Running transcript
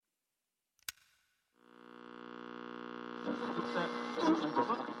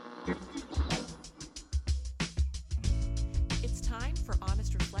It's time for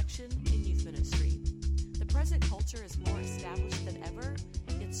honest reflection in youth ministry. The present culture is more established than ever.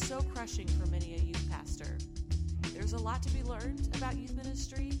 It's so crushing for many a youth pastor. There's a lot to be learned about youth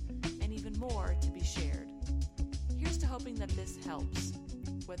ministry and even more to be shared. Here's to hoping that this helps.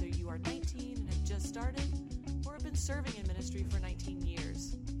 Whether you are 19 and have just started or have been serving in ministry for 19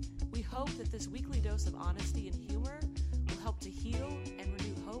 years, we hope that this weekly dose of honesty and humor will help to heal and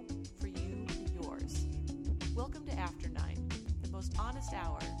renew hope for you and yours. Welcome to After 9, the most honest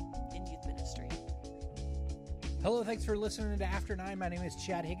hour in youth ministry. Hello, thanks for listening to After 9. My name is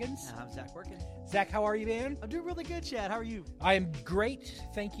Chad Higgins. And I'm Zach Workin. Zach, how are you, man? I'm doing really good, Chad. How are you? I am great.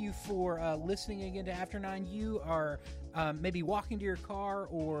 Thank you for listening again to After 9. You are maybe walking to your car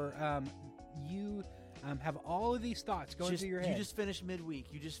or you have all of these thoughts going through your head. You just finished midweek.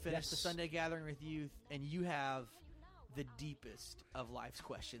 You just finished the Yes. Sunday gathering with youth, and you have the deepest of life's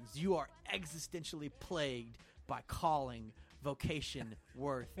questions. You are existentially plagued by calling, vocation,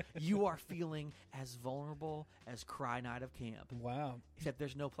 worth. You are feeling as vulnerable as Cry Night of Camp. Wow. Except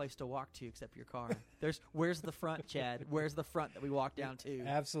there's no place to walk to except your car. Where's the front, Chad? Where's the front that we walk down to?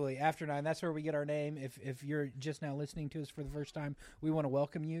 Absolutely. After 9, that's where we get our name. If you're just now listening to us for the first time, we want to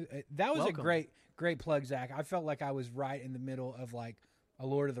welcome you. That was Welcome. a great plug, Zach. I felt like I was right in the middle of like a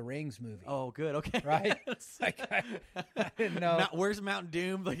Lord of the Rings movie. Oh, good. Okay. Right? Like, I didn't know. Where's Mountain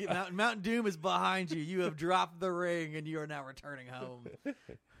Doom? Like, Mountain Doom is behind you. You have dropped the ring, and you are now returning home.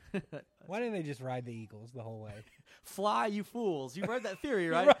 Why didn't they just ride the Eagles the whole way? Fly, you fools. You've heard that theory,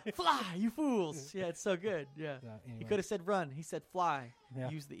 right? Right. Fly, you fools. Yeah, it's so good. Yeah. So, He anyway. could have said run. He said fly. Yeah.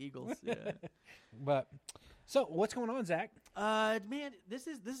 Use the Eagles. Yeah. But so what's going on, Zach? Man, this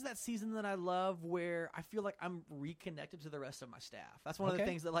is that season that I love where I feel like I'm reconnected to the rest of my staff. That's one of the Okay.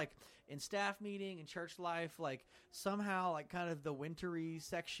 things that, like, in staff meeting and church life, like, somehow, like, kind of the wintry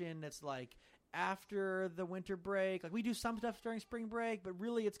section that's, like, after the winter break. Like, we do some stuff during spring break, but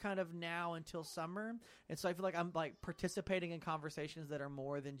really it's kind of now until summer. And so I feel like I'm, like, participating in conversations that are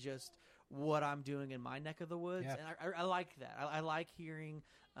more than just what I'm doing in my neck of the woods. Yeah. And I like that. I like hearing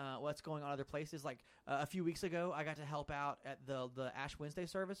what's going on other places. Like a few weeks ago, I got to help out at the Ash Wednesday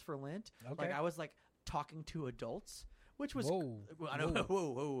service for Lent. Okay. Like, I was like talking to adults, which was Whoa. I know.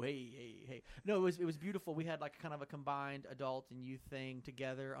 Whoa, hey. No, it was beautiful. We had like kind of a combined adult and youth thing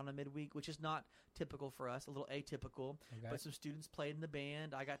together on a midweek, which is not typical for us, a little atypical. Okay. But some students played in the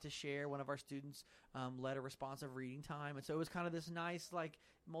band. I got to share. One of our students led a responsive reading time, and so it was kind of this nice like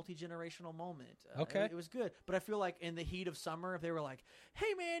multi-generational moment. Okay. It was good. But I feel like in the heat of summer, if they were like,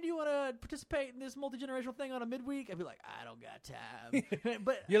 "Hey man, do you want to participate in this multi-generational thing on a midweek?" I'd be like, "I don't got time."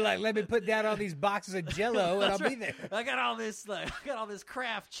 But You're like, let me put down all these boxes of Jell-O and I'll That's be right. there. I got all this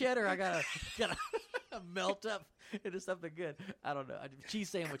Kraft cheddar. I gotta melt up into something good. I don't know. Cheese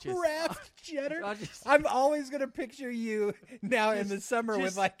sandwiches. Kraft cheddar. I just- I'm always going to picture you now in the summer with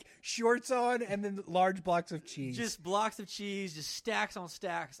just- like shorts on and then large blocks of cheese. Just blocks of cheese, just stacks on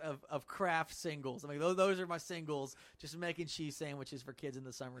stacks of Kraft singles. I mean, those are my singles. Just making cheese sandwiches for kids in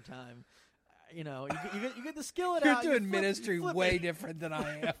the summertime. You know, you get the skillet You're out. doing flipping- ministry flipping- way different than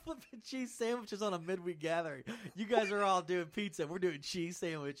I am. Flipping cheese sandwiches on a midweek gathering. You guys are all doing pizza. We're doing cheese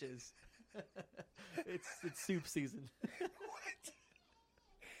sandwiches. It's soup season.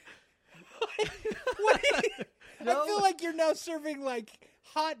 What? No. I feel like you're now serving like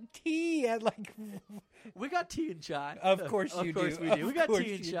hot tea and like. We got tea and chai. Of course you Of course do. we do. Of We got course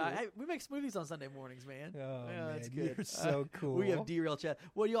tea and you chai. do. Hey, we make smoothies on Sunday mornings, man. Oh, Yeah, man, that's good. you're so cool. We have derailed Chad.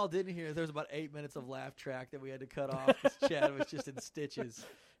 What you all didn't hear, there was about 8 minutes of laugh track that we had to cut off because Chad was just in stitches.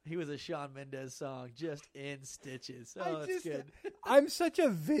 He was a Shawn Mendes song, just in stitches. Oh, that's good. I'm such a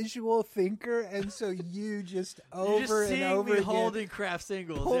visual thinker, and so you just You're over just and seeing over me again holding Kraft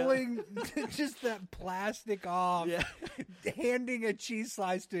singles. pulling just that plastic off, Yeah. handing a cheese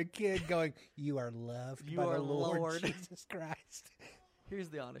slice to a kid, going, "You are loved You by are the Lord, Lord." Jesus Christ." Here's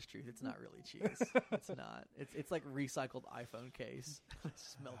the honest truth. It's not really cheese. It's not. It's like recycled iPhone case.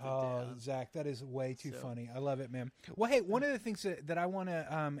 It's melted Oh, down. Zach, that is way too So- funny. I love it, man. Well, hey, one of the things that I want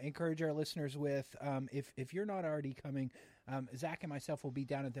to encourage our listeners with, if you're not already coming, Zach and myself will be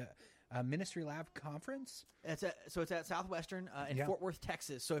down at the Ministry Lab Conference. It's at Southwestern in Yeah. Fort Worth,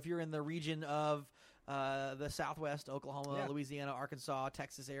 Texas. So if you're in the region of the Southwest, Oklahoma, Yeah. Louisiana, Arkansas,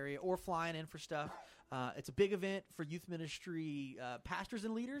 Texas area, or flying in for stuff, it's a big event for youth ministry pastors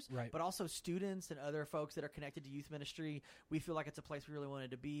and leaders, Right. but also students and other folks that are connected to youth ministry. We feel like it's a place we really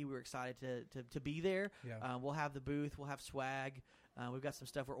wanted to be. We were excited to be there. Yeah. We'll have the booth. We'll have swag. We've got some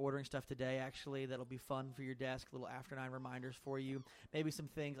stuff. We're ordering stuff today, actually, that'll be fun for your desk, little after 9 reminders for you. Maybe some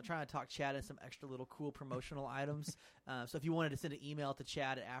things. I'm trying to talk Chad and some extra little cool promotional items. So if you wanted to send an email to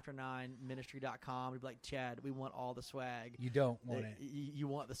Chad at after9ministry.com, we'd be like, Chad, we want all the swag. You don't want it. You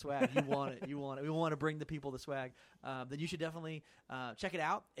want the swag. You want it. You want it. We want to bring the people the swag. Then you should definitely check it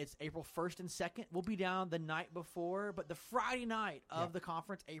out. It's April 1st and 2nd. We'll be down the night before, but the Friday night of the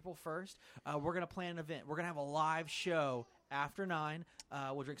conference, April 1st, we're going to plan an event. We're going to have a live show after 9.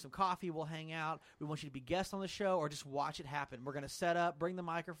 We'll drink some coffee. We'll hang out. We want you to be guests on the show or just watch it happen. We're going to set up, bring the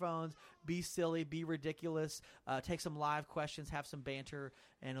microphones, be silly, be ridiculous, take some live questions, have some banter,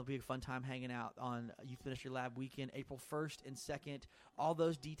 and it'll be a fun time hanging out on Youth Ministry Lab weekend, April 1st and 2nd. All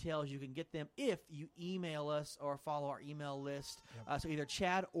those details, you can get them if you email us or follow our email list. So either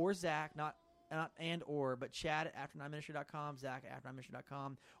Chad or Zach, not but Chad at after9ministry.com, Zach at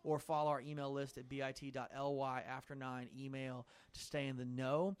after9ministry.com, or follow our email list at bit.ly after9 email to stay in the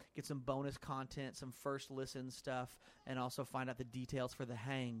know, get some bonus content, some first listen stuff, and also find out the details for the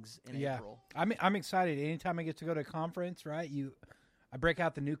hangs in April. I'm excited. Anytime I get to go to a conference, right? I break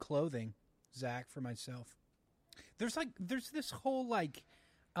out the new clothing, Zach, for myself. There's this whole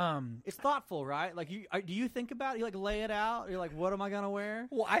it's thoughtful, right? Like, do you think about it? You lay it out. You're like, what am I gonna wear?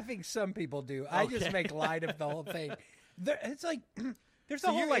 Well, I think some people do. I just make light of the whole thing. It's like there's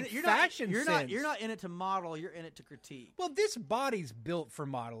a whole fashion sense. You're not in it to model. You're in it to critique. Well, this body's built for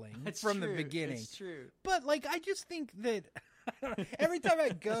modeling from the beginning. It's true. But I just think that every time I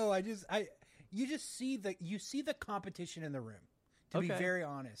go, you just see the competition in the room. To be very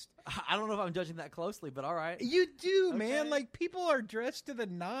honest. I don't know if I'm judging that closely, but all right. You do, man. People are dressed to the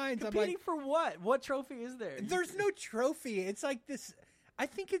nines. Competing for what? What trophy is there? There's no trophy. It's like this. I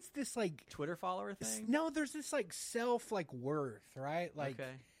think it's this Twitter follower thing. No, there's this self worth, right?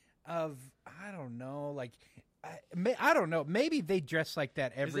 Of I don't know, I don't know. Maybe they dress like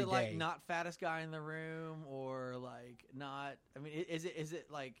that every day. Is it not fattest guy in the room or not? I mean, is it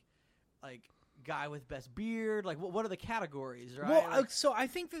like guy with best beard? What are the categories, right? Well, so I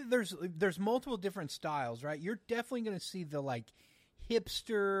think that there's multiple different styles, right? You're definitely going to see the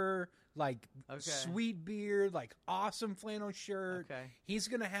hipster, sweet beard, awesome flannel shirt. Okay. He's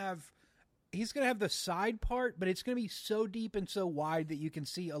going to have the side part, but it's going to be so deep and so wide that you can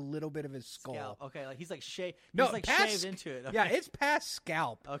see a little bit of his skull. Scalp. Okay, he's shaved. No, he's shaved into it. Okay. Yeah, it's past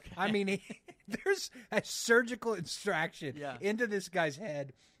scalp. Okay. I mean, there's a surgical extraction into this guy's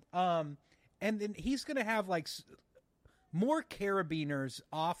head. And then he's going to have more carabiners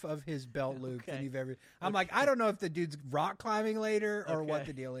off of his belt loop than you've ever. I'm I don't know if the dude's rock climbing later or what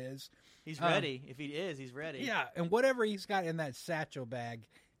the deal is. He's ready. If he is, he's ready. Yeah, and whatever he's got in that satchel bag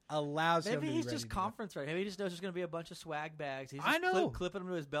allows him to be ready. Maybe he's just conference ready. Maybe he just knows there's going to be a bunch of swag bags. He's I know. Clipping them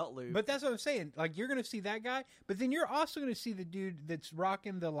to his belt loop. But that's what I'm saying. You're going to see that guy, but then you're also going to see the dude that's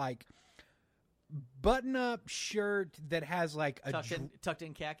rocking the button-up shirt that has tucked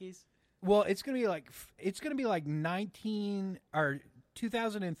in khakis. Well, it's gonna be 19 or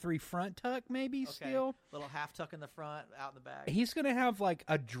 2003 front tuck, maybe still. Little half tuck in the front, out in the back. He's gonna have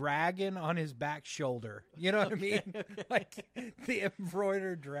a dragon on his back shoulder. You know what I mean? Okay. The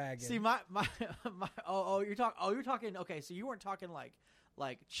embroidered dragon. See, you're talking. Okay, so you weren't talking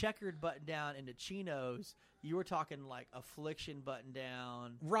checkered button down into chinos. You were talking affliction button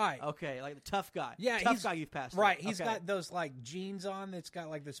down. Right. Okay, the tough guy. Yeah, tough guy you've passed. Right. He's got those jeans on that's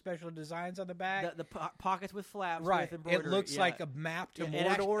got the special designs on the back. The pockets with flaps. Right. With embroidery. It looks like a map to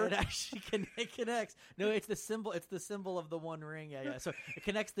Mordor. It actually connects. No, it's the symbol. It's the symbol of the One Ring. Yeah. So it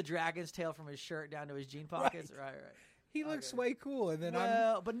connects the dragon's tail from his shirt down to his jean pockets. Right. He looks way cool, and then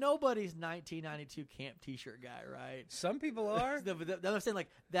but nobody's 1992 camp T-shirt guy, right? Some people are. No, but I'm saying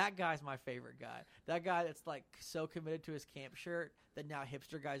that guy's my favorite guy. That guy that's so committed to his camp shirt that now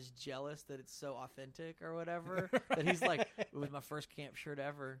hipster guy's jealous that it's so authentic or whatever. That he's it was my first camp shirt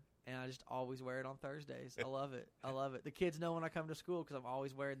ever, and I just always wear it on Thursdays. I love it. The kids know when I come to school because I'm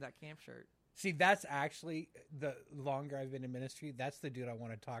always wearing that camp shirt. See, that's actually the longer I've been in ministry. That's the dude I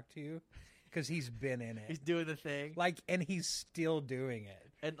want to talk to. Because he's been in it. He's doing the thing. And he's still doing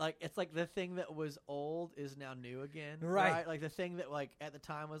it. And it's the thing that was old is now new again. Right. The thing that at the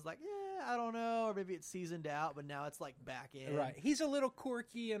time was I don't know, or maybe it's seasoned out, but now it's back in. Right. He's a little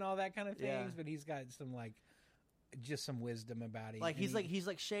quirky and all that kind of things, but he's got some just some wisdom about him. He's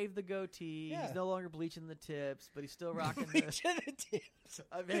shaved the goatee. Yeah. He's no longer bleaching the tips, but he's still rocking bleaching the tips.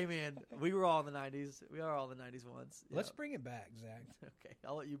 Hey man, we were all in the 90s. We are all in the 90s once. Let's bring it back, Zach. Okay,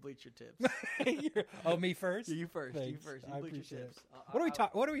 I'll let you bleach your tips. Me first? You first. Thanks. You first. You bleach your tips.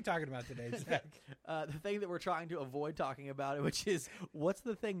 What are we talking about today, Zach? The thing that we're trying to avoid talking about, which is what's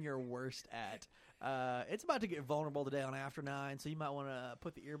the thing you're worst at? It's about to get vulnerable today on After 9, so you might want to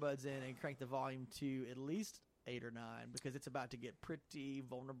put the earbuds in and crank the volume to at least 8 or 9 because it's about to get pretty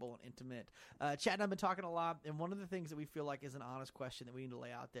vulnerable and intimate. Chad and I have been talking a lot, and one of the things that we feel like is an honest question that we need to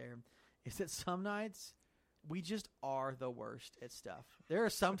lay out there is that some nights we just are the worst at stuff. There are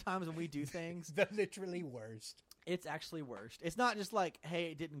some times when we do things. The literally worst. It's actually worst. It's not just like,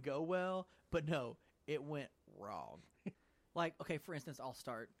 hey, it didn't go well, but no, it went wrong. Like, okay, for instance, I'll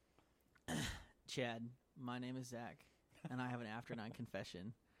start. Chad, my name is Zach, and I have an After 9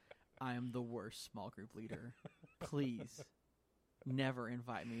 confession. I am the worst small group leader. Please never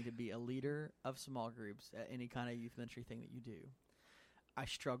invite me to be a leader of small groups at any kind of youth ministry thing that you do. I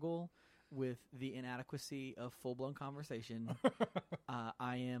struggle with the inadequacy of full-blown conversation.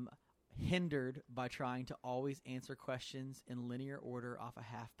 I am hindered by trying to always answer questions in linear order off a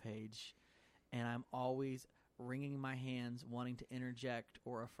half page, and I'm always wringing my hands wanting to interject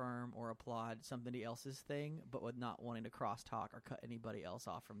or affirm or applaud somebody else's thing, but with not wanting to crosstalk or cut anybody else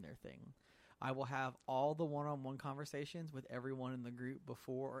off from their thing. I will have all the one-on-one conversations with everyone in the group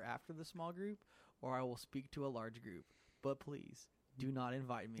before or after the small group, or I will speak to a large group. But please, do not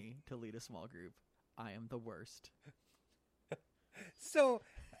invite me to lead a small group. I am the worst. So,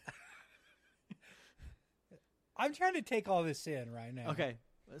 I'm trying to take all this in right now. Okay,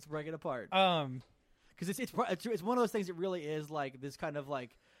 let's break it apart. Because it's one of those things that really is like this kind of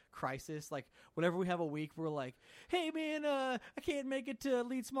like crisis. Like whenever we have a week, we're like, "Hey man, I can't make it to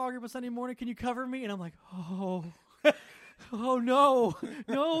lead small group on Sunday morning. Can you cover me?" And I'm like, "Oh, oh no,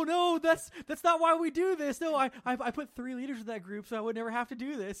 that's not why we do this. No, I put 3 leaders in that group, so I would never have to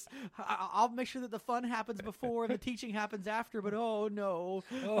do this. I'll make sure that the fun happens before and the teaching happens after. But oh no,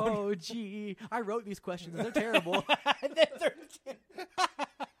 oh gee, I wrote these questions. And they're terrible." And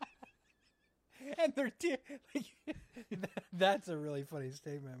they're that's a really funny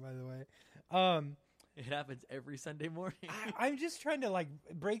statement, by the way. It happens every Sunday morning. I'm just trying to like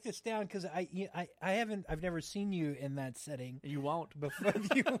break this down because I've never seen you in that setting. You won't before.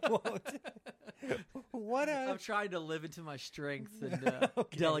 You won't. I'm trying to live into my strengths and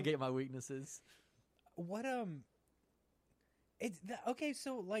delegate my weaknesses. Okay.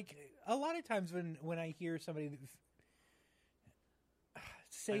 So like a lot of times when I hear somebody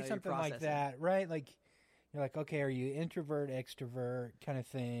say something like that, right? Like you're like, okay, are you introvert, extrovert kind of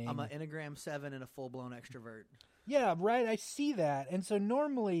thing? I'm an Enneagram 7 and a full-blown extrovert. Yeah, right. I see that. And so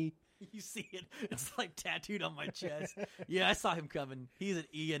normally you see it. It's like tattooed on my chest. Yeah, I saw him coming. He's an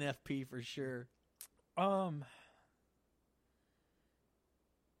ENFP for sure. Wow.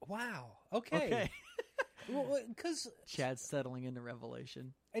 Okay. Well, because Chad's settling into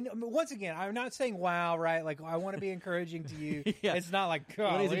Revelation. And once again, I'm not saying wow, right? Like, I want to be encouraging to you. Yeah. It's not like,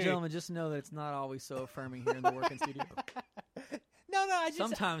 ladies and gentlemen, just know that it's not always so affirming here in the working studio. No,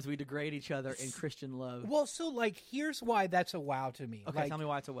 sometimes we degrade each other in Christian love. Well, so, like, here's why that's a wow to me. Okay, like, tell me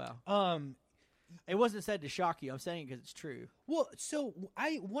why it's a wow. It wasn't said to shock you. I'm saying it because it's true. Well, so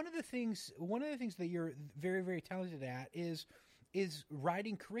one of the things that you're very, very talented at is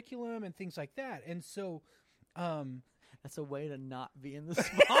writing curriculum and things like that. And so, that's a way to not be in the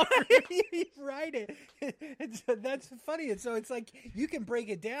small group. You write it. And so that's funny. And so it's like you can break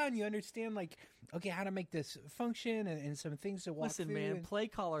it down. You understand, like, okay, how to make this function and some things to walk through. Listen, man, play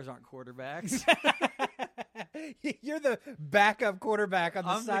callers aren't quarterbacks. You're the backup quarterback on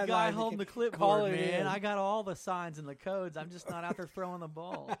the sideline. I'm the guy holding the clipboard, man. I got all the signs and the codes. I'm just not out there throwing the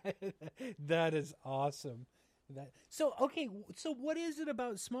ball. That is awesome. So what is it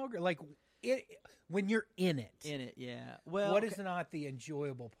about small group? Like, when you're in it. Yeah. Well, what is not the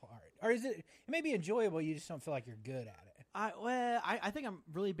enjoyable part? Or is it may be enjoyable, you just don't feel like you're good at it? I think I'm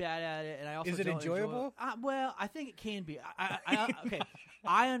really bad at it, and I also is it don't enjoyable? Well, I think it can be. Okay,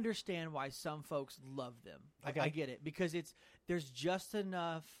 I understand why some folks love them. Okay. I get it because there's just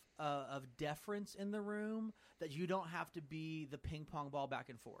enough of deference in the room that you don't have to be the ping pong ball back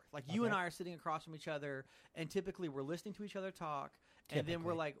and forth. Like you and I are sitting across from each other, and typically we're listeting to each other talk. And then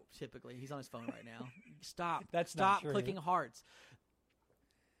we're like, typically, he's on his phone right now. Stop clicking hearts.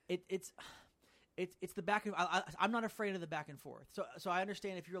 It's the back and I'm not afraid of the back and forth. So I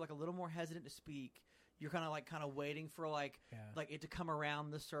understand if you're like a little more hesitant to speak, you're kind of waiting for like it to come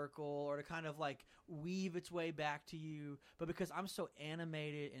around the circle or to kind of like weave its way back to you. But because I'm so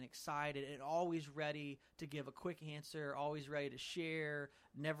animated and excited and always ready to give a quick answer, always ready to share,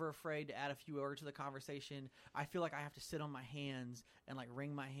 never afraid to add a few words to the conversation. I feel like I have to sit on my hands and like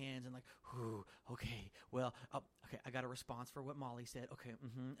wring my hands and like, whew, okay, well, okay, I got a response for what Molly said. Okay,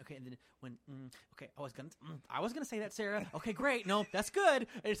 okay, and then when, okay, I was gonna say that, Sarah. Okay, great, no, that's good.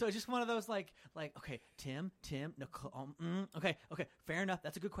 And so it's just one of those like, okay, Tim, Nicole, okay, fair enough.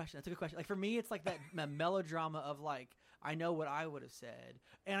 That's a good question. Like for me, it's like that melodrama of like, I know what I would have said,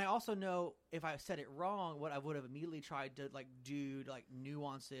 and I also know if I said it wrong, what I would have immediately tried to like do to like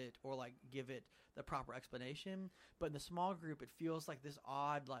nuance it or like give it the proper explanation. But in the small group, it feels like this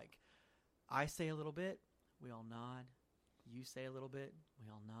odd like, I say a little bit, we all nod. You say a little bit, we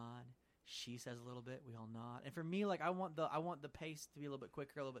all nod. She says a little bit, we all nod. And for me, like I want the pace to be a little bit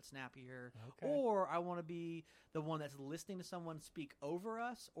quicker, a little bit snappier. Okay. Or I want to be the one that's listening to someone speak over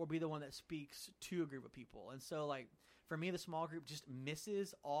us, or be the one that speaks to a group of people. And so like for me, the small group just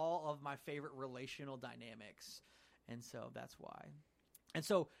misses all of my favorite relational dynamics. And so that's why. And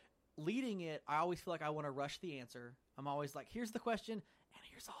so leading it, I always feel like I want to rush the answer. I'm always like, here's the question, and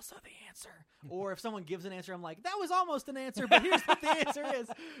here's also the answer. Or if someone gives an answer, I'm like, that was almost an answer, but here's what the answer is.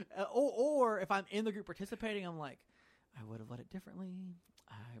 Or if I'm in the group participating, I'm like, I would have led it differently.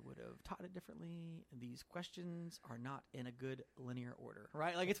 I would have taught it differently. These questions are not in a good linear order,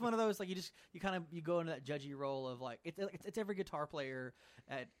 right? Like it's one of those, like you go into that judgy role of like, it's every guitar player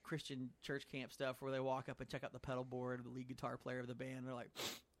at Christian church camp stuff where they walk up and check out the pedal board of the lead guitar player of the band. And they're like,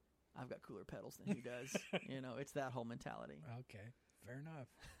 I've got cooler pedals than he does. It's that whole mentality. Okay. Fair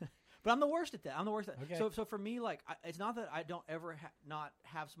enough. But I'm the worst at that. Okay. So for me, like, it's not that I don't ever not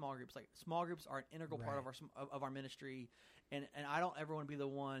have small groups. Like, small groups are an integral part of our ministry, and I don't ever want to be the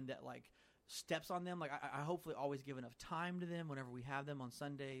one that like steps on them. Like, I hopefully always give enough time to them whenever we have them on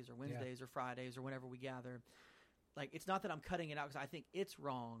Sundays or Wednesdays or Fridays or whenever we gather. Like, it's not that I'm cutting it out because I think it's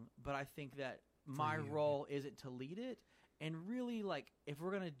wrong, but I think that my role isn't to lead it. And really, like, if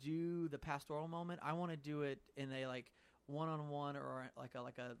we're gonna do the pastoral moment, I want to do it in a like one-on-one or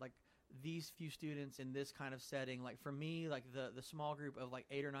like these few students in this kind of setting. Like for me, like the small group of like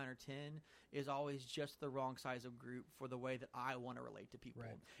 8 or 9 or 10 is always just the wrong size of group for the way that I want to relate to people.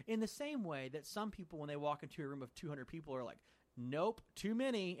 Right. In the same way that some people, when they walk into a room of 200 people, are like, nope, too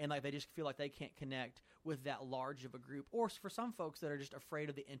many, and like they just feel like they can't connect with that large of a group. Or for some folks that are just afraid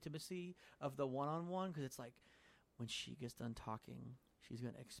of the intimacy of the one-on-one, because it's like, when she gets done talking, she's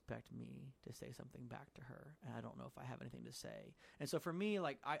going to expect me to say something back to her, and I don't know if I have anything to say. And so for me,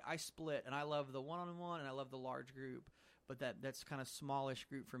 like I split, and I love the one-on-one, and I love the large group, but that's kind of smallish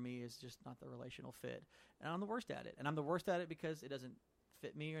group for me is just not the relational fit, and I'm the worst at it. And I'm the worst at it because it doesn't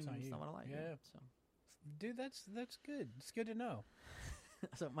fit me, or it's not what I like. Yeah. So, dude, that's good. It's good to know.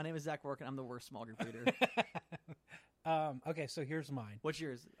 So my name is Zach Work, and I'm the worst small group leader. Okay, so here's mine. What's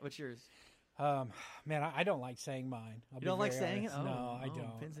yours? Man, I don't like saying mine. You don't like saying it? No, I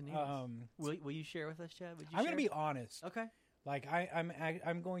don't. Pins and needles. Will you share with us, Chad? I'm going to be honest. Okay. Like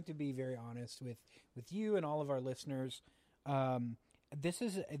I'm going to be very honest with you and all of our listeners. This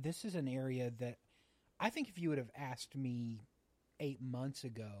is an area that I think if you would have asked me 8 months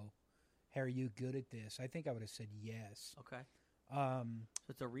ago, hey, are you good at this? I think I would have said yes. Okay. So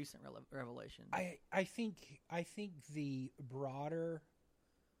it's a recent revelation. I think the broader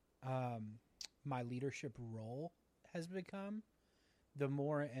my leadership role has become, the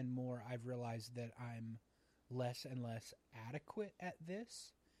more and more I've realized that I'm less and less adequate at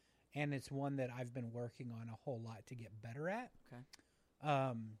this, and it's one that I've been working on a whole lot to get better at. Okay.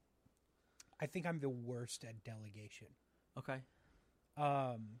 I think I'm the worst at delegation. Okay.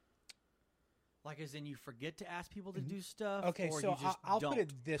 Like as in you forget to ask people to do stuff? Okay, or so you just I'll don't? put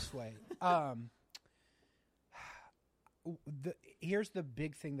it this way. Here's the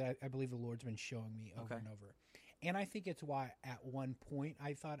big thing that I believe the Lord's been showing me over and over. And I think it's why at one point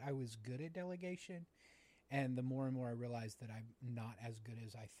I thought I was good at delegation. And the more and more I realized that I'm not as good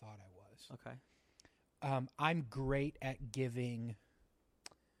as I thought I was. Okay. I'm great at giving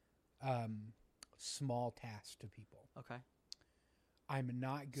small tasks to people. Okay. I'm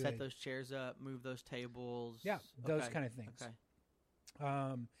not good. Set those chairs up, move those tables. Yeah, those kind of things. Okay.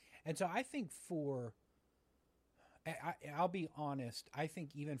 And so I think I'll be honest, I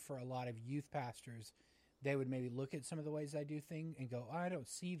think even for a lot of youth pastors, they would maybe look at some of the ways I do things and go, oh, I don't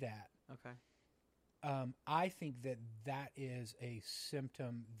see that. Okay. I think that is a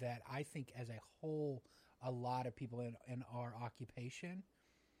symptom that I think as a whole, a lot of people in our occupation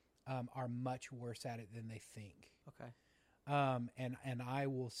are much worse at it than they think. Okay. And I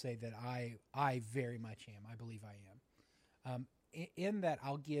will say that I very much am. I believe I am. In that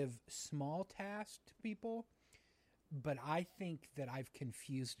I'll give small tasks to people, but I think that I've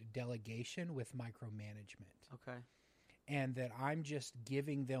confused delegation with micromanagement. Okay. and that I'm just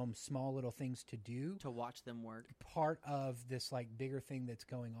giving them small little things to do to watch them work, part of this like bigger thing that's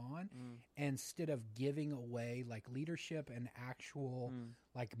going on, instead of giving away like leadership and actual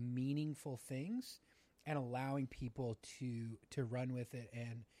like meaningful things, and allowing people to run with it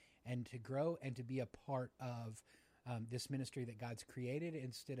and to grow and to be a part of this ministry that God's created,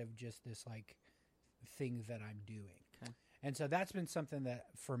 instead of just this like thing that I'm doing. Okay. And so that's been something that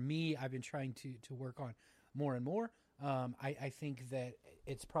for me, I've been trying to work on more and more. I think that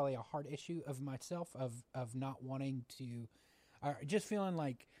it's probably a hard issue of myself of not wanting to, just feeling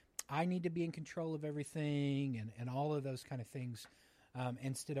like I need to be in control of everything and all of those kind of things,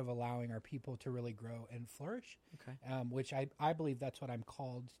 instead of allowing our people to really grow and flourish. Okay. Which I believe that's what I'm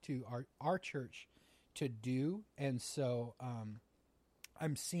called to our church to do. And so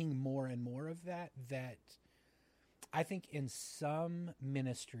I'm seeing more and more of that I think in some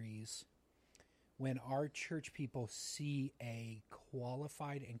ministries, when our church people see a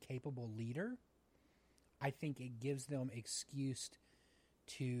qualified and capable leader, I think it gives them excuse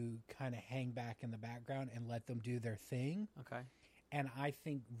to kind of hang back in the background and let them do their thing. Okay. And I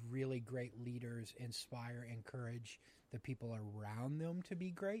think really great leaders inspire, encourage the people around them to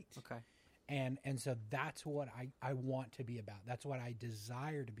be great. Okay. And so that's what I want to be about. That's what I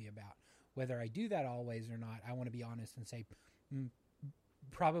desire to be about. Whether I do that always or not, I want to be honest and say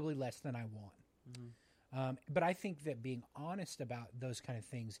probably less than I want. Mm-hmm. But I think that being honest about those kind of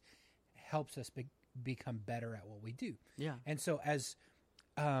things helps us become better at what we do. Yeah. And so as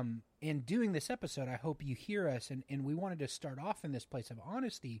in doing this episode, I hope you hear us, and we wanted to start off in this place of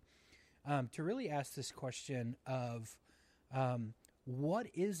honesty, to really ask this question of what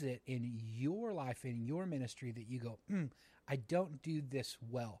is it in your life, in your ministry, that you go, I don't do this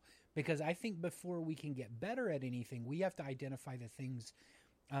well? Because I think before we can get better at anything, we have to identify the things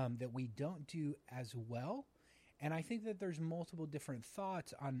that we don't do as well. And I think that there's multiple different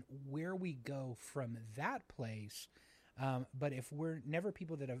thoughts on where we go from that place. But if we're never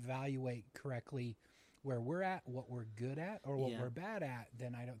people that evaluate correctly where we're at, what we're good at, or what we're bad at,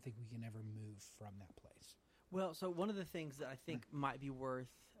 then I don't think we can ever move from that place. Well, so one of the things that I think might be worth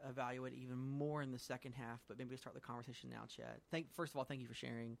evaluating even more in the second half, but maybe we'll start the conversation now, Chad. First of all, thank you for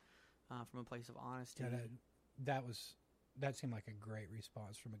sharing from a place of honesty. Yeah, that seemed like a great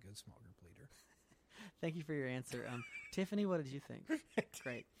response from a good small group leader. Thank you for your answer. Tiffany, what did you think?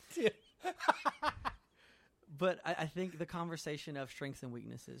 Great. But I think the conversation of strengths and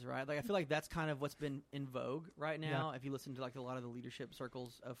weaknesses, right? Like I feel like that's kind of what's been in vogue right now. Yeah. If you listen to like a lot of the leadership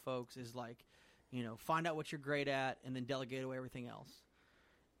circles of folks, is like, find out what you're great at and then delegate away everything else.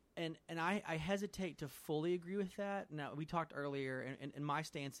 And I hesitate to fully agree with that. Now, we talked earlier, and my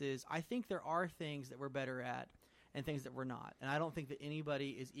stance is I think there are things that we're better at and things that we're not. And I don't think that anybody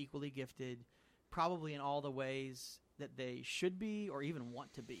is equally gifted probably in all the ways that they should be or even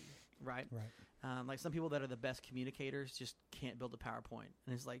want to be, right? Right. Like some people that are the best communicators just can't build a PowerPoint.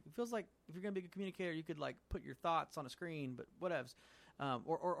 And it's like, it feels like if you're going to be a good communicator, you could like put your thoughts on a screen, but whatevs.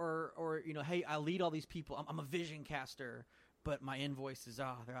 Or hey, I lead all these people. I'm a vision caster, but my invoice is, they're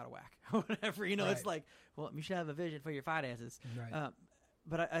out of whack. Whatever, right. It's like, well, you should have a vision for your finances. Right.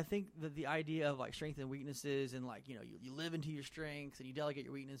 But I think that the idea of like strengths and weaknesses and like, you live into your strengths and you delegate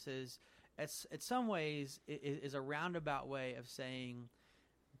your weaknesses, in some ways is a roundabout way of saying,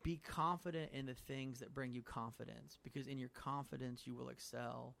 be confident in the things that bring you confidence, because in your confidence you will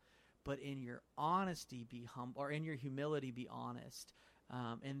excel. But in your honesty, be humble, or in your humility, be honest.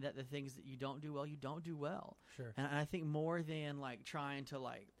 And that the things that you don't do well, you don't do well. Sure. And I think more than like trying to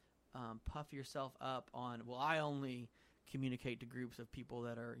like puff yourself up on, well, I only communicate to groups of people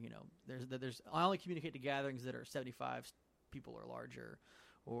that are, I only communicate to gatherings that are 75 people or larger,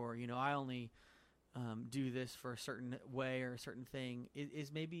 or, I only do this for a certain way or a certain thing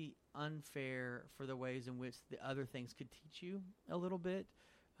is maybe unfair for the ways in which the other things could teach you a little bit.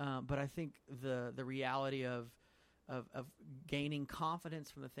 But I think the reality of gaining confidence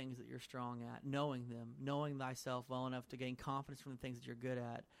from the things that you're strong at, knowing them, knowing thyself well enough to gain confidence from the things that you're good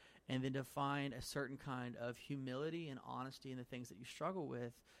at, and then to find a certain kind of humility and honesty in the things that you struggle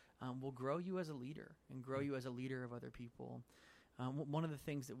with, will grow you as a leader and grow you as a leader of other people. One of the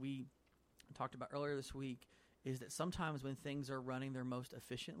things that we talked about earlier this week is that sometimes when things are running their most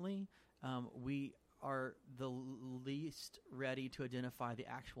efficiently, we are the least ready to identify the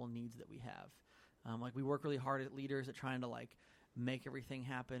actual needs that we have. Like we work really hard as leaders at trying to like make everything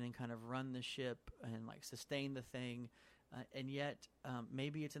happen and kind of run the ship and like sustain the thing. And yet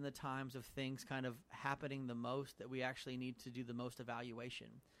maybe it's in the times of things kind of happening the most that we actually need to do the most evaluation.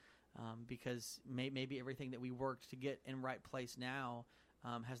 Because maybe everything that we worked to get in right place now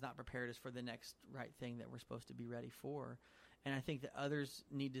has not prepared us for the next right thing that we're supposed to be ready for. And I think that others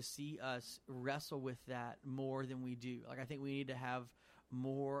need to see us wrestle with that more than we do. Like, I think we need to have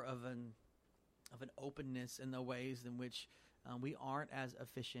more of an openness in the ways in which we aren't as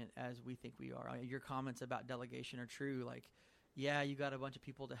efficient as we think we are. Your comments about delegation are true. Like, yeah, you got a bunch of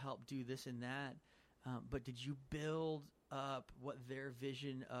people to help do this and that, but did you build up what their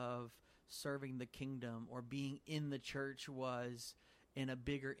vision of serving the kingdom or being in the church was in a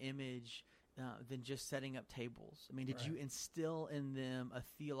bigger image than just setting up tables? I mean, did you instill in them a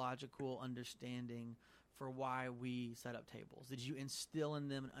theological understanding for why we set up tables? Did you instill in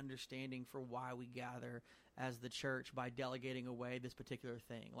them an understanding for why we gather as the church by delegating away this particular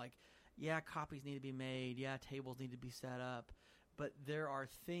thing? Like, yeah, copies need to be made. Yeah, tables need to be set up. But there are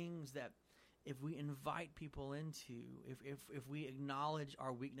things that if we invite people into, if we acknowledge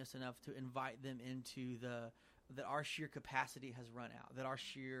our weakness enough to invite them into that our sheer capacity has run out, that our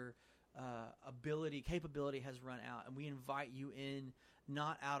sheer capability has run out, and we invite you in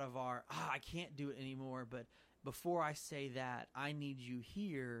not out of our, I can't do it anymore, but before I say that, I need you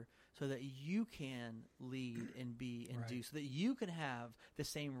here so that you can lead and be and do, so that you can have the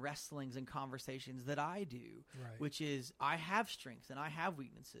same wrestlings and conversations that I do, which is I have strengths and I have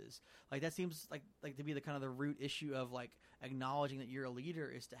weaknesses. Like, that seems like to be the kind of the root issue of like acknowledging that you're a leader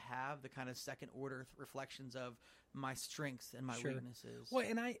is to have the kind of second order reflections of my strengths and my weaknesses. Well,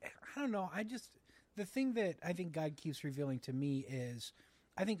 and I don't know. The thing that I think God keeps revealing to me is,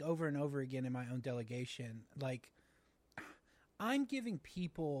 I think over and over again in my own delegation, like, I'm giving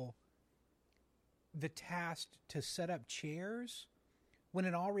people the task to set up chairs when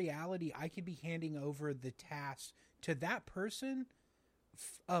in all reality, I could be handing over the task to that person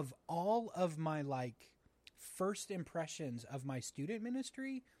of all of my like first impressions of my student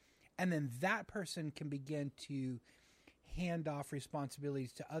ministry. And then that person can begin to hand off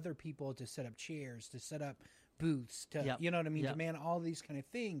responsibilities to other people to set up chairs, to set up booths, to, you know what I mean? To man all these kind of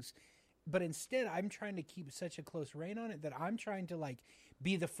things. But instead, I'm trying to keep such a close rein on it that I'm trying to like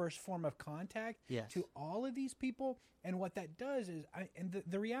be the first form of contact to all of these people. And what that does is,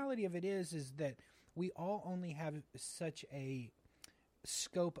 the reality of it is that we all only have such a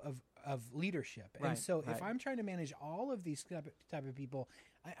scope of leadership. And so if I'm trying to manage all of these type of people,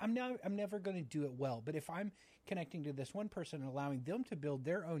 I'm never going to do it well. But if I'm connecting to this one person and allowing them to build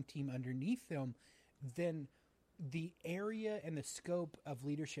their own team underneath them, then the area and the scope of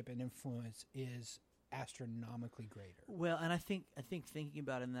leadership and influence is astronomically greater. Well, and I think thinking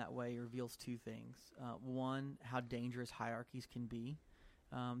about it in that way reveals two things. One, how dangerous hierarchies can be.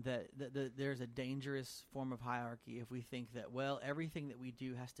 That there's a dangerous form of hierarchy if we think that, well, everything that we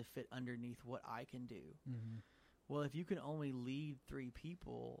do has to fit underneath what I can do. Mm-hmm. Well, if you can only lead 3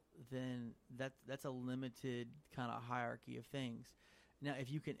 people, then that's a limited kind of hierarchy of things. Now, if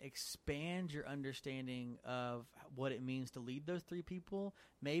you can expand your understanding of what it means to lead those 3 people,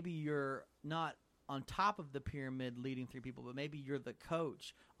 maybe you're not on top of the pyramid leading 3 people, but maybe you're the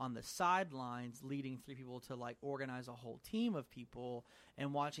coach on the sidelines leading 3 people to like organize a whole team of people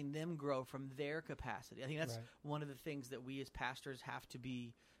and watching them grow from their capacity. I think that's one of the things that we as pastors have to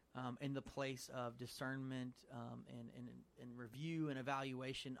be in the place of discernment and review and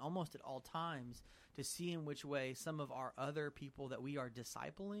evaluation almost at all times to see in which way some of our other people that we are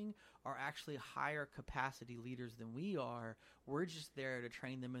discipling are actually higher capacity leaders than we are. We're just there to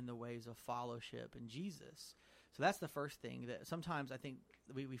train them in the ways of fellowship in Jesus. So that's the first thing that sometimes I think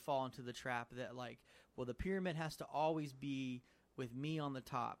we fall into the trap that like, well, the pyramid has to always be with me on the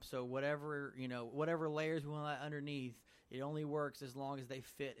top. So whatever layers we want to let underneath, it only works as long as they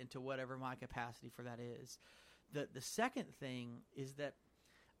fit into whatever my capacity for that is. The second thing is that,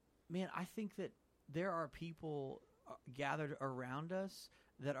 man, I think that there are people gathered around us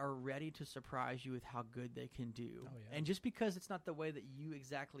that are ready to surprise you with how good they can do. Oh, yeah. And just because it's not the way that you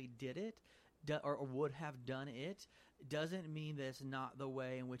exactly did it or would have done it, doesn't mean that it's not the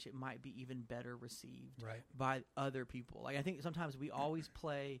way in which it might be even better received by other people. Like, I think sometimes we always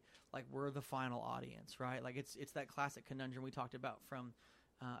play like we're the final audience, right? Like it's that classic conundrum we talked about from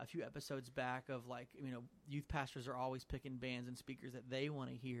a few episodes back of like, youth pastors are always picking bands and speakers that they want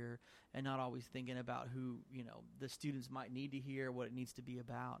to hear and not always thinking about who, the students might need to hear, what it needs to be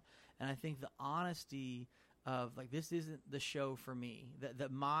about. And I think the honesty of like, this isn't the show for me,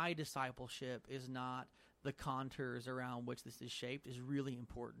 that my discipleship is not the contours around which this is shaped is really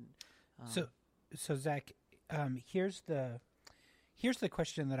important. So Zach, here's the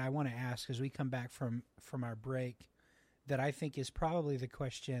question that I want to ask as we come back from our break, that I think is probably the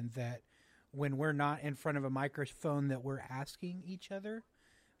question that when we're not in front of a microphone that we're asking each other.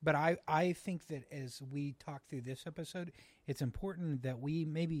 But I think that as we talk through this episode, it's important that we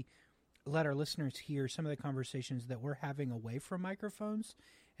maybe let our listeners hear some of the conversations that we're having away from microphones.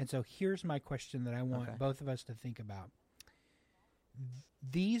 And so here's my question that I want both of us to think about.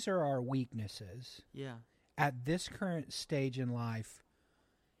 These are our weaknesses. Yeah. At this current stage in life,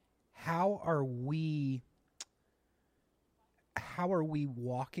 how are we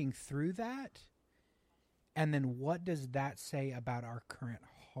walking through that? And then what does that say about our current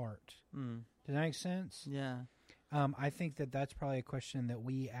heart? Does that make sense? Yeah. I think that that's probably a question that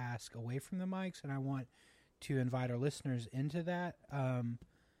we ask away from the mics, and I want to invite our listeners into that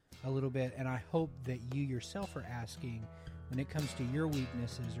a little bit. And I hope that you yourself are asking, when it comes to your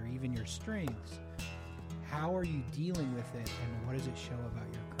weaknesses or even your strengths, how are you dealing with it, and what does it show about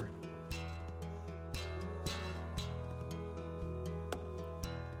your current?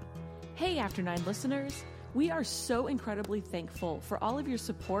 Hey, After 9 listeners. We are so incredibly thankful for all of your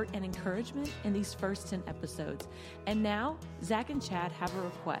support and encouragement in these first 10 episodes. And now, Zach and Chad have a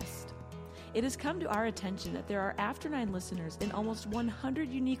request. It has come to our attention that there are After 9 listeners in almost 100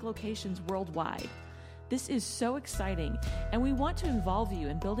 unique locations worldwide. This is so exciting, and we want to involve you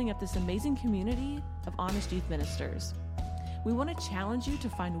in building up this amazing community of honest youth ministers. We want to challenge you to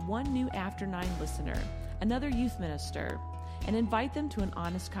find one new After 9 listener, another youth minister, and invite them to an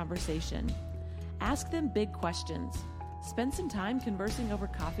honest conversation. Ask them big questions. Spend some time conversing over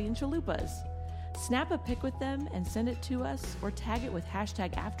coffee and chalupas. Snap a pic with them and send it to us, or tag it with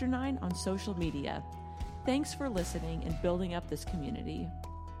 #After9 on social media. Thanks for listening and building up this community.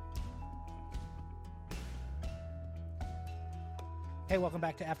 Hey, welcome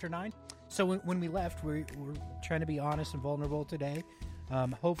back to After 9. So when we left, we're trying to be honest and vulnerable today.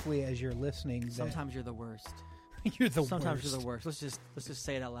 Hopefully, as you're listening, sometimes you're the worst. Sometimes you're the worst. Let's just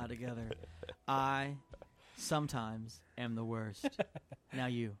say it out loud together. I sometimes am the worst. Now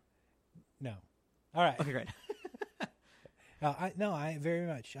you. No. All right. Okay, great. I very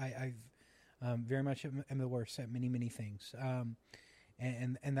much. I very much am the worst at many, many things.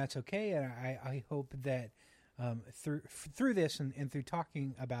 And that's okay. And I hope that through this and through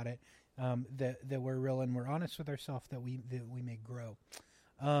talking about it, that we're real and we're honest with ourselves, that we may grow.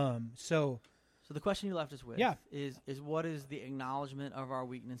 So the question you left us with is what is the acknowledgement of our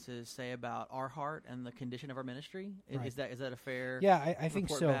weaknesses say about our heart and the condition of our ministry? Right. Is that a fair I think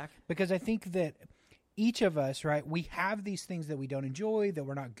so. Back? Because I think that each of us, right, we have these things that we don't enjoy, that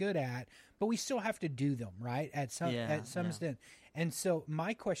we're not good at, but we still have to do them, right, at some extent. And so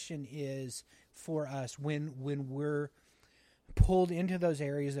my question is for us, when we're pulled into those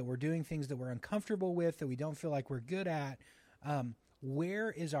areas that we're doing things that we're uncomfortable with, that we don't feel like we're good at, where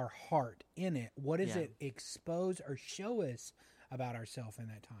is our heart in it? What does it expose or show us about ourselves in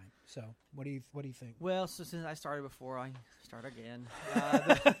that time? So, what do you think? Well, so since I started before, I start again.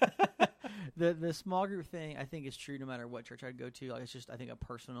 The small group thing, I think, is true no matter what church I'd go to. Like, it's just, I think, a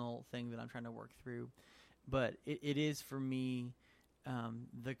personal thing that I'm trying to work through. But it is for me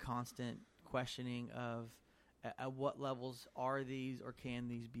the constant questioning of at what levels are these or can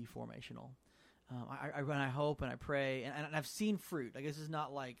these be formational? I hope and I pray, and I've seen fruit. Like, this is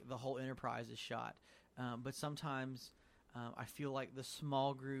not like the whole enterprise is shot, but sometimes I feel like the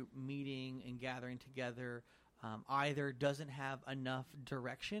small group meeting and gathering together either doesn't have enough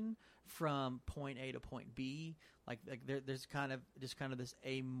direction from point A to point B. Like there's kind of this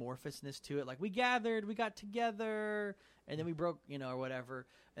amorphousness to it. Like, we gathered, we got together, and then we broke, or whatever.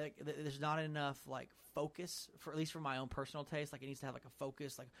 Like, there's not enough like focus for, at least for my own personal taste. Like, it needs to have like a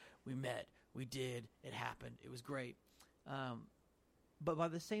focus. Like, we met. We did. It happened. It was great. But by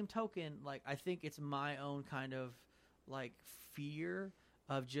the same token, like, I think it's my own kind of like fear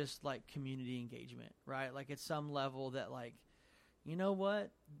of just like community engagement, right? Like, at some level that, like, you know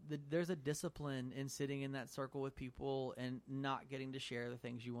what? There's a discipline in sitting in that circle with people and not getting to share the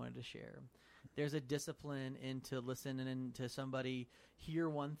things you wanted to share. There's a discipline into listening to somebody hear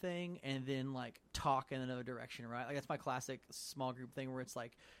one thing and then like talk in another direction, right? Like, that's my classic small group thing where it's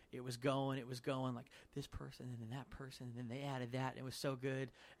like it was going like this person and then that person and then they added that and it was so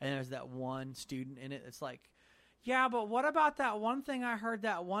good. And there's that one student in it that's like, yeah, but what about that one thing I heard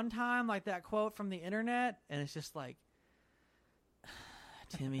that one time, like that quote from the internet? And it's just like,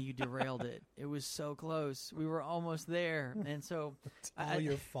 Timmy, you derailed it. It was so close. We were almost there. And so it's all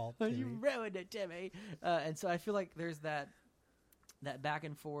your fault, Timmy. You ruined it, Timmy. And so I feel like there's that back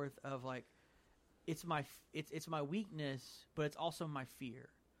and forth of like, it's my weakness, but it's also my fear.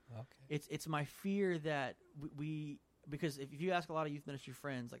 Okay. It's my fear that we because if you ask a lot of youth ministry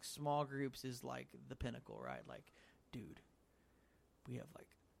friends, like, small groups is like the pinnacle, right? Like, dude, we have like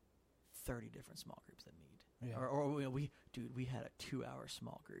 30 different small groups that meet. Yeah. Or we had a 2-hour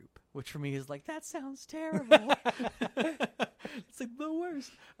small group, which for me is like, that sounds terrible. It's like the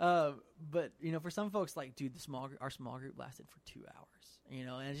worst. But for some folks, like, dude, our small group lasted for 2 hours,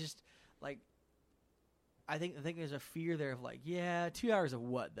 and it's just like, I think there's a fear there of like, yeah, 2 hours of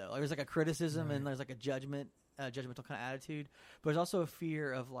what though? Like, there's like a criticism and there's like a judgmental kind of attitude, but there's also a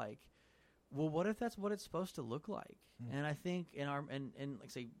fear of like, well, what if that's what it's supposed to look like? And I think in our like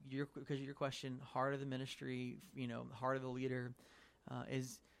say because your question, heart of the ministry, heart of the leader,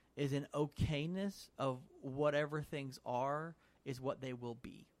 is an okayness of whatever things are is what they will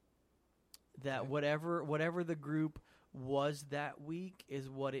be. That whatever the group was that week is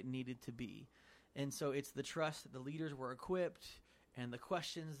what it needed to be. And so it's the trust that the leaders were equipped, and the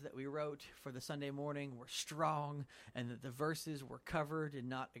questions that we wrote for the Sunday morning were strong, and that the verses were covered and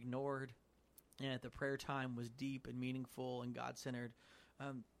not ignored, and that the prayer time was deep and meaningful and God-centered,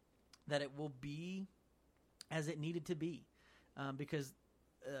 that it will be as it needed to be. Because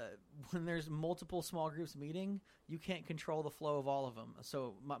when there's multiple small groups meeting, you can't control the flow of all of them.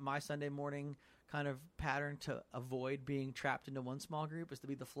 So my Sunday morning kind of pattern to avoid being trapped into one small group is to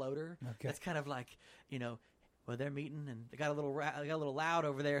be the floater. Okay. That's kind of like, well, they're meeting and they got a little loud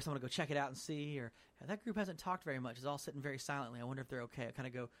over there, so I'm going to go check it out and see. Or that group hasn't talked very much. It's all sitting very silently. I wonder if they're okay. I kind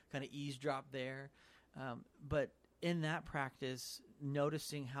of eavesdrop there. But in that practice,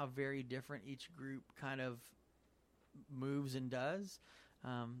 noticing how very different each group kind of moves and does.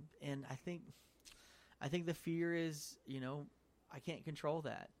 And I think the fear is, I can't control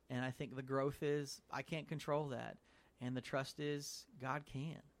that. And I think the growth is, I can't control that. And the trust is, God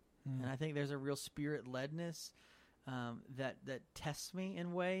can. And I think there's a real spirit-ledness that tests me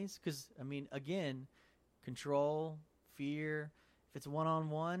in ways. Because, again, control, fear. If it's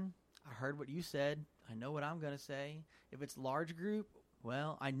one-on-one, I heard what you said. I know what I'm going to say. If it's large group,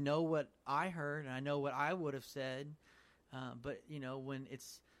 well, I know what I heard and I know what I would have said. But, when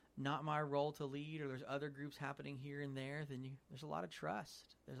it's not my role to lead or there's other groups happening here and there, then there's a lot of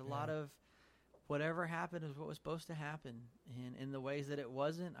trust. There's a lot of whatever happened is what was supposed to happen. And in the ways that it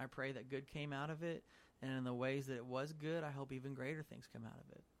wasn't, I pray that good came out of it. And in the ways that it was good, I hope even greater things come out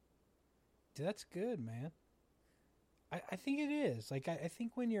of it. Dude, that's good, man. I think it is. Like, I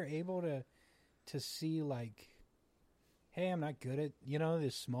think when you're able to see, like, hey, I'm not good at,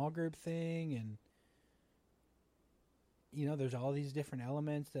 this small group thing, and there's all these different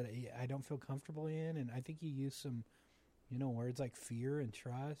elements that I don't feel comfortable in. And I think you use some, words like fear and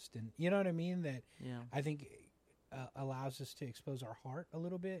trust and, you know what I mean? That I think allows us to expose our heart a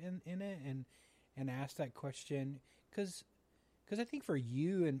little bit in it and ask that question. Because I think for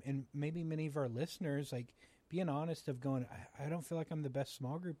you and maybe many of our listeners, like being honest of going, I don't feel like I'm the best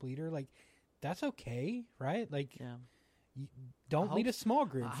small group leader. Like that's okay. Right. Like, you don't lead a small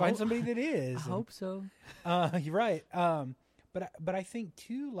group. Find somebody that is. I hope so. You're right. But I think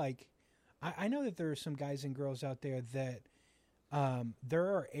too, like, I know that there are some guys and girls out there that there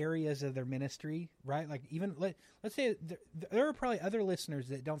are areas of their ministry, right? Like even let's say there are probably other listeners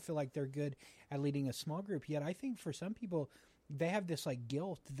that don't feel like they're good at leading a small group yet. I think for some people, they have this like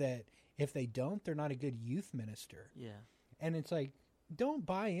guilt that if they don't, they're not a good youth minister. Yeah. And it's like, don't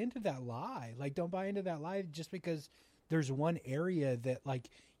buy into that lie. Like, don't buy into that lie just because there's one area that like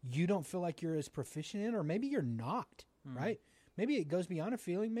you don't feel like you're as proficient in, or maybe you're not, right? Maybe it goes beyond a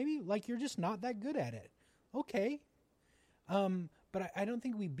feeling. Maybe like you're just not that good at it. Okay. But I don't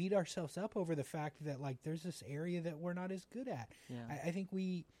think we beat ourselves up over the fact that like there's this area that we're not as good at. Yeah. I think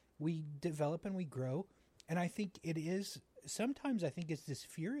we develop and we grow. And I think it is, sometimes I think it's this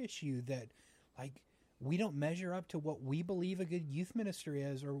fear issue that like we don't measure up to what we believe a good youth minister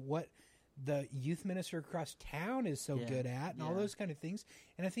is, or what the youth minister across town is so good at, and all those kind of things.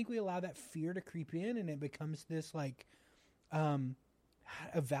 And I think we allow that fear to creep in, and it becomes this like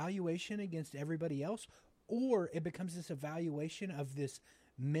evaluation against everybody else, or it becomes this evaluation of this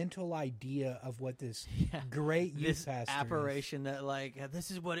mental idea of what this great youth pastor apparition is. That like this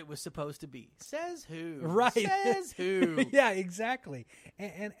is what it was supposed to be. Says who? Right. Says who? Yeah, exactly.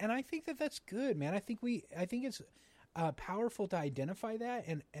 And I think that that's good, man. I think it's powerful to identify that.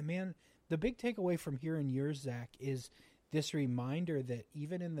 And man, the big takeaway from hearing yours, Zach, is this reminder that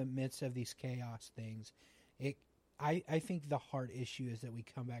even in the midst of these chaos things, I think the heart issue is that we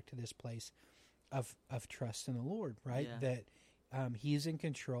come back to this place of trust in the Lord, right? Yeah. That He's in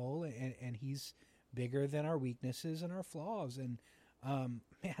control and He's bigger than our weaknesses and our flaws. And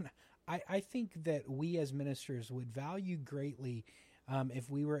man, I think that we as ministers would value greatly if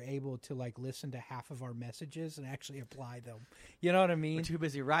we were able to like listen to half of our messages and actually apply them. You know what I mean? We're too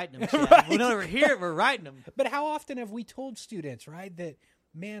busy writing them. Chad. Right? We don't ever hear it. We're writing them. But how often have we told students, right, that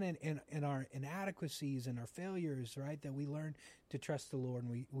man, in our inadequacies and our failures, right, that we learn to trust the Lord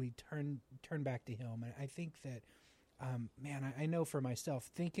and we turn back to Him. And I think that, man, I know for myself,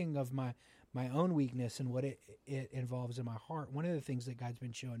 thinking of my own weakness and what it involves in my heart, one of the things that God's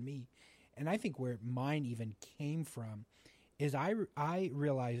been showing me, and I think where mine even came from, is I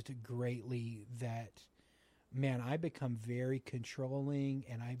realized greatly that, man, I become very controlling,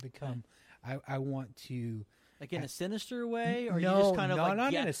 and I become, I want to... Like in a sinister way? Or no, you just kind of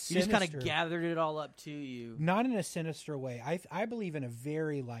not in a sinister... You just kind of gathered it all up to you? Not in a sinister way. I believe in a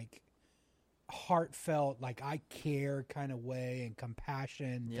very, like, heartfelt, like, I care kind of way and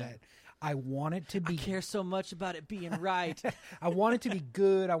compassion that I want it to be... I care so much about it being right. I want it to be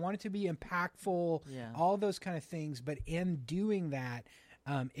good. I want it to be impactful. Yeah. All those kind of things. But in doing that,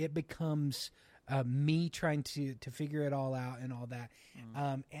 it becomes... me trying to figure it all out and all that.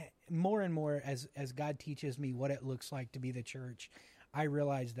 And more and more as God teaches me what it looks like to be the church, I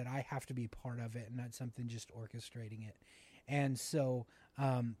realize that I have to be part of it and not something just orchestrating it. And so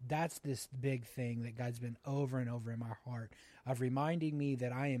that's this big thing that God's been over and over in my heart of reminding me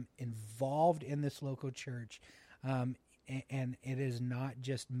that I am involved in this local church. And it is not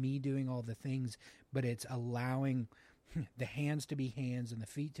just me doing all the things, but it's allowing the hands to be hands and the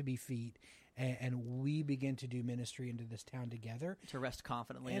feet to be feet. And we begin to do ministry into this town together. To rest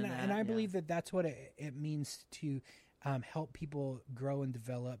confidently in that. And I believe that that's what it means to help people grow and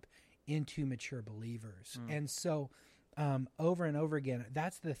develop into mature believers. And so over and over again,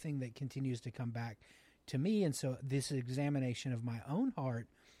 that's the thing that continues to come back to me. And so this examination of my own heart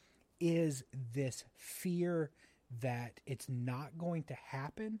is this fear that it's not going to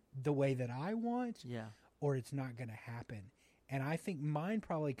happen the way that I want, or it's not going to happen. And I think mine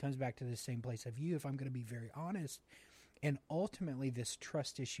probably comes back to the same place of you, if I'm going to be very honest. And ultimately, this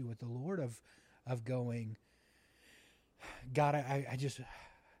trust issue with the Lord of going, God, I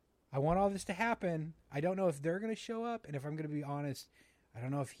want all this to happen. I don't know if they're going to show up. And if I'm going to be honest, I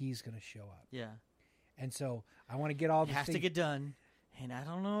don't know if He's going to show up. Yeah. And so I want to get all this. It has to get done. And I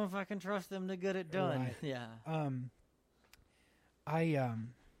don't know if I can trust them to get it done. Right. Yeah.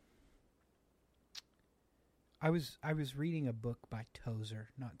 I was reading a book by Tozer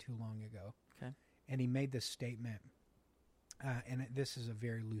not too long ago. Okay. And he made this statement, and this is a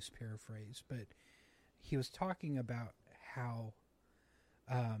very loose paraphrase, but he was talking about how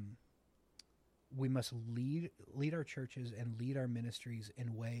we must lead our churches and lead our ministries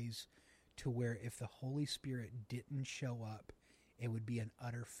in ways to where if the Holy Spirit didn't show up, it would be an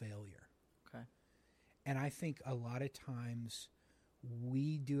utter failure. Okay. And I think a lot of times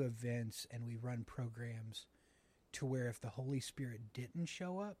we do events and we run programs to where if the Holy Spirit didn't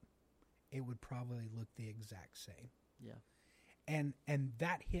show up, it would probably look the exact same. Yeah. And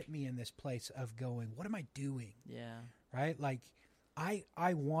that hit me in this place of going, what am I doing? Yeah. Right? Like,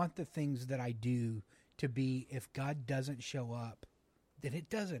 I want the things that I do to be, if God doesn't show up, then it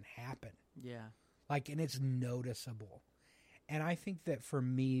doesn't happen. Yeah. Like, and it's noticeable. And I think that for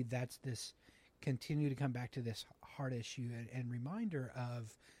me, that's this, continue to come back to this heart issue and reminder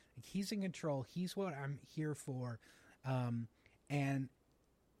of, He's in control. He's what I'm here for. And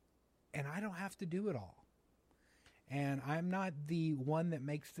I don't have to do it all. And I'm not the one that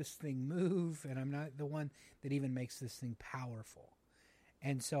makes this thing move, and I'm not the one that even makes this thing powerful.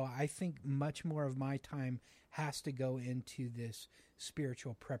 And so I think much more of my time has to go into this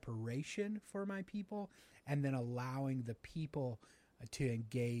spiritual preparation for my people, and then allowing the people to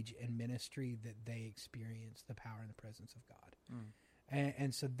engage in ministry that they experience the power and the presence of God.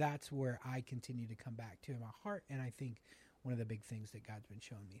 And so that's where I continue to come back to in my heart. And I think one of the big things that God's been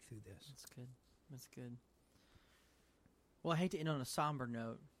showing me through this. That's good. That's good. Well, I hate to end on a somber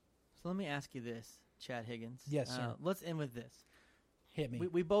note. So let me ask you this, Chad Higgins. Yes, sir. Let's end with this. Hit me.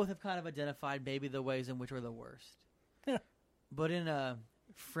 We both have kind of identified maybe the ways in which we're the worst. But in a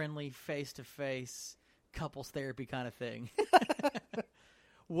friendly, face-to-face couples therapy kind of thing.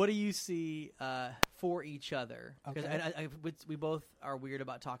 What do you see for each other? Because we both are weird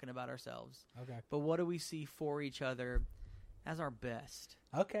about talking about ourselves. Okay. But what do we see for each other as our best?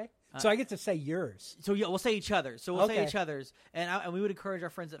 Okay. So I get to say yours. So yeah, we'll say each other's. So we'll say each other's, and we would encourage our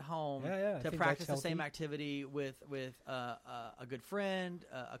friends at home to practice the same activity with a good friend,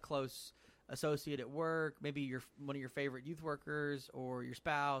 a close associate at work, maybe one of your favorite youth workers, or your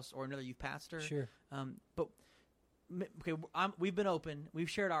spouse, or another youth pastor. Sure. But okay, we've been open. We've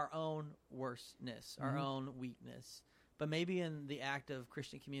shared our own worstness, our own weakness. But maybe in the act of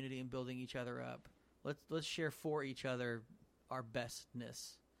Christian community and building each other up, let's share for each other our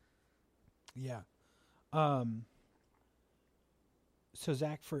bestness. Yeah. So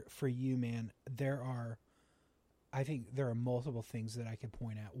Zach, for you, man, there are I think there are multiple things that I could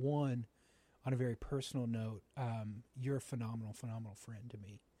point out. One, on a very personal note, you're a phenomenal friend to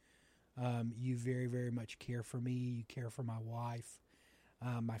me. You very, very much care for me. You care for my wife,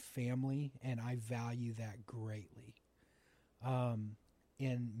 my family, and I value that greatly.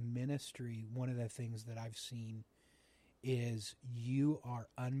 In ministry, one of the things that I've seen is you are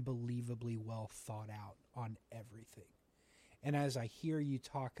unbelievably well thought out on everything. And as I hear you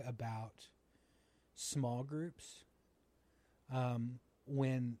talk about small groups,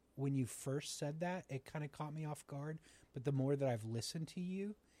 when you first said that, it kind of caught me off guard. But the more that I've listened to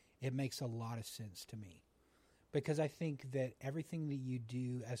you, it makes a lot of sense to me. Because I think that everything that you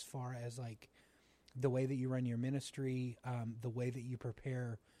do, as far as like the way that you run your ministry, the way that you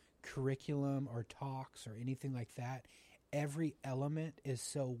prepare curriculum or talks or anything like that, every element is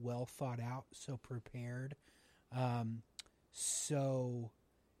so well thought out, so prepared, so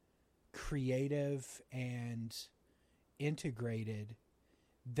creative and integrated,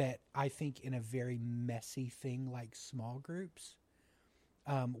 that I think in a very messy thing like small groups,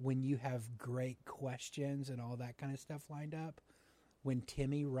 when you have great questions and all that kind of stuff lined up, when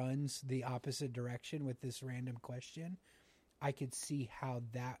Timmy runs the opposite direction with this random question, I could see how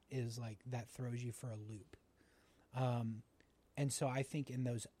that is like, that throws you for a loop. And so I think in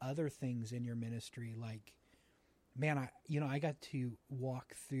those other things in your ministry, like, man, I got to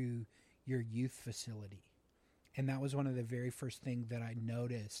walk through your youth facility. And that was one of the very first things that I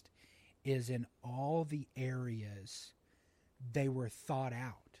noticed is in all the areas, they were thought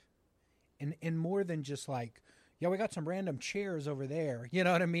out. And more than just like, yeah, we got some random chairs over there. You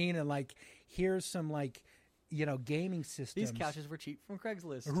know what I mean? And like, here's some like, gaming systems. These couches were cheap from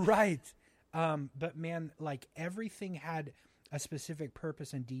Craigslist. Right. But man, like everything had a specific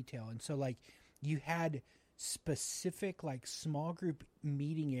purpose and detail. And so like you had specific like small group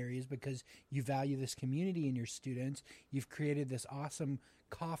meeting areas because you value this community and your students. You've created this awesome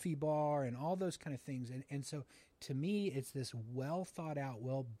coffee bar and all those kind of things. And so to me, it's this well thought out,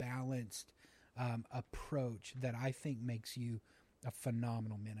 well balanced approach that I think makes you a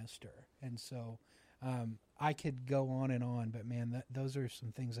phenomenal minister. And so I could go on, but man, those are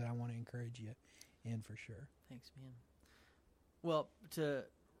some things that I want to encourage you in for sure. Thanks, man. Well,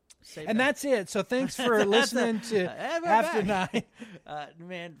 that's it. So thanks for listening to After Nine.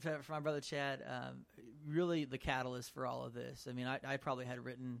 Man, for my brother Chad, really the catalyst for all of this. I mean, I probably had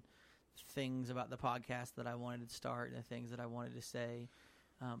written things about the podcast that I wanted to start and things that I wanted to say.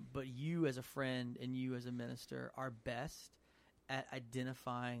 But you as a friend and you as a minister are best at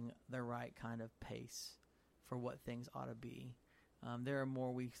identifying the right kind of pace for what things ought to be. There are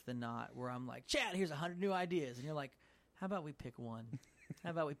more weeks than not where I'm like, Chad, here's 100 new ideas. And you're like, how about we pick one?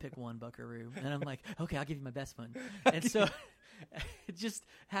 How about we pick one, Buckaroo? And I'm like, okay, I'll give you my best one. And so just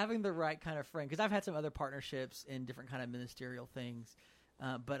having the right kind of friend, because I've had some other partnerships in different kind of ministerial things,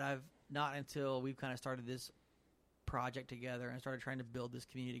 but I've not until we've kind of started this project together and started trying to build this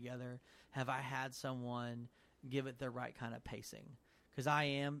community together, have I had someone give it the right kind of pacing. Because I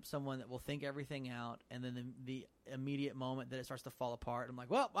am someone that will think everything out, and then the immediate moment that it starts to fall apart, I'm like,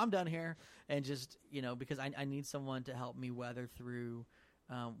 well, I'm done here. And just, because I need someone to help me weather through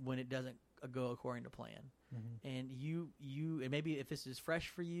when it doesn't go according to plan. Mm-hmm. And you, and maybe if this is fresh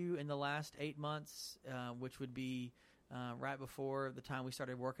for you in the last 8 months, which would be right before the time we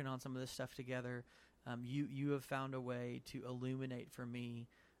started working on some of this stuff together, you have found a way to illuminate for me,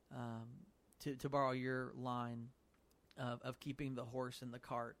 to borrow your line, of keeping the horse and the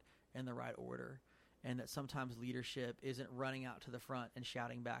cart in the right order, and that sometimes leadership isn't running out to the front and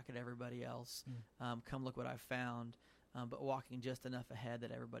shouting back at everybody else, come look what I've found, but walking just enough ahead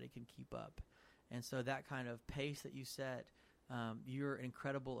that everybody can keep up. And so that kind of pace that you set, your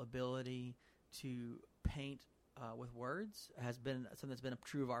incredible ability to paint with words has been something that's been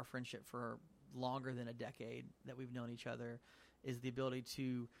true of our friendship for longer than a decade that we've known each other, is the ability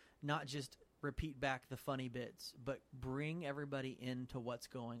to not just repeat back the funny bits, but bring everybody into what's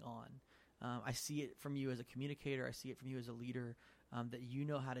going on. I see it from you as a communicator. I see it from you as a leader, that you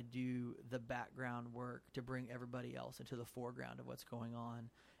know how to do the background work to bring everybody else into the foreground of what's going on.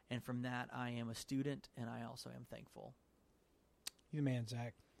 And from that, I am a student, and I also am thankful. You're the man,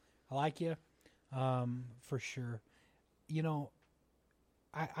 Zach. I like you, for sure.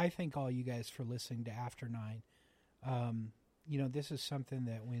 I thank all you guys for listening to After Nine. This is something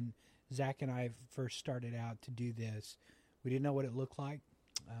that when Zach and I first started out to do this, we didn't know what it looked like.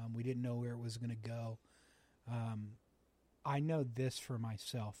 We didn't know where it was going to go. I know this for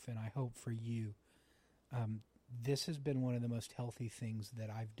myself, and I hope for you. This has been one of the most healthy things that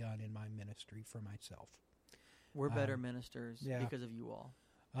I've done in my ministry for myself. We're better ministers because of you all.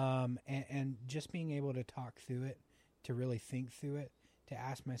 And just being able to talk through it, to really think through it, to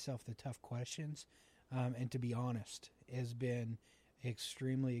ask myself the tough questions, and to be honest has been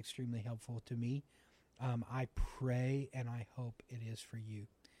extremely, extremely helpful to me. I pray and I hope it is for you.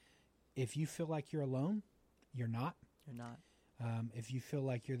 If you feel like you're alone, you're not. You're not. If you feel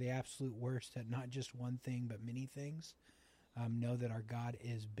like you're the absolute worst at not just one thing but many things, know that our God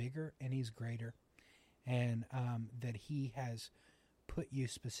is bigger and He's greater, and that He has put you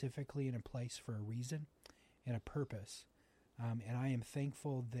specifically in a place for a reason and a purpose. And I am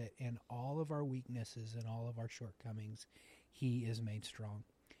thankful that in all of our weaknesses and all of our shortcomings, He is made strong.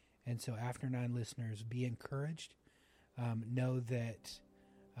 And so After 9 listeners, be encouraged. Know that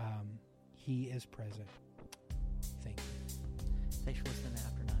He is present. Thank you. Thanks for listening to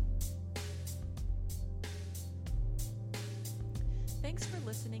After 9. Thanks for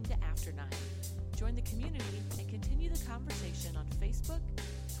listening to After 9. Join the community and continue the conversation on Facebook,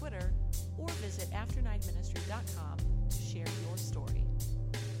 Twitter, or visit after9ministry.com to share your story.